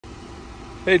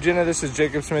Hey Jenna, this is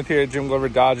Jacob Smith here at Jim Glover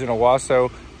Dodge in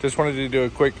Owasso. Just wanted to do a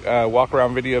quick walk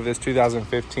around video of this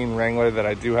 2015 Wrangler that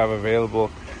I do have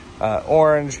available.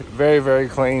 Orange, very, very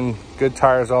clean, good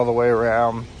tires all the way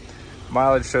around.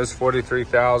 Mileage shows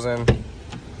 43,000.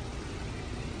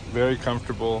 Very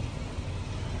comfortable.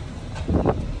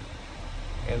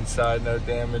 Inside, no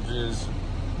damages.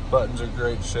 Buttons are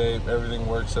great shape. Everything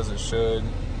works as it should.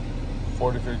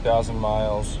 43,000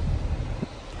 miles.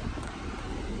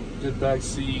 Good back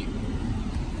seat.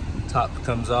 Top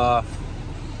comes off.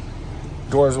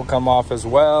 Doors will come off as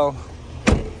well.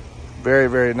 Very,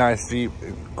 very nice Jeep.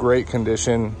 Great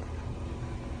condition.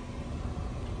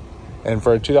 And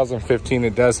for a 2015,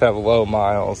 it does have low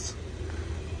miles.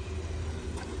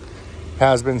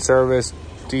 Has been serviced,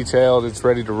 detailed, it's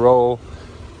ready to roll.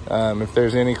 If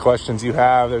there's any questions you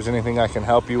have, there's anything I can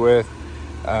help you with,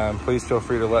 please feel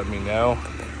free to let me know.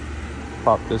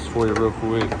 Pop this for you real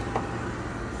quick.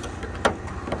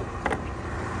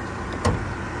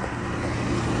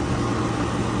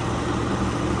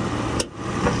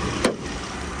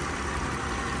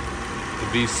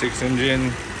 V6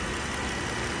 engine,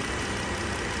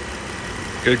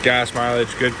 good gas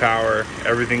mileage, good power,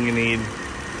 everything you need.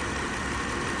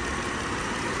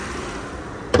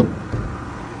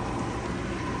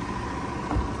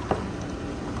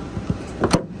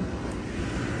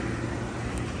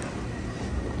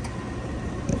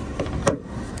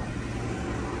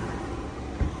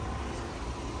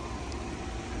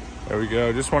 There we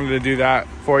go. Just wanted to do that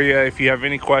for you. If you have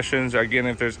any questions, again,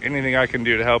 if there's anything I can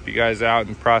do to help you guys out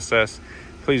and process,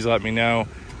 please let me know.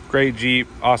 Great Jeep,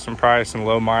 awesome price and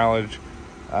low mileage.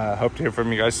 Hope to hear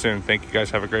from you guys soon. Thank you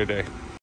guys. Have a great day.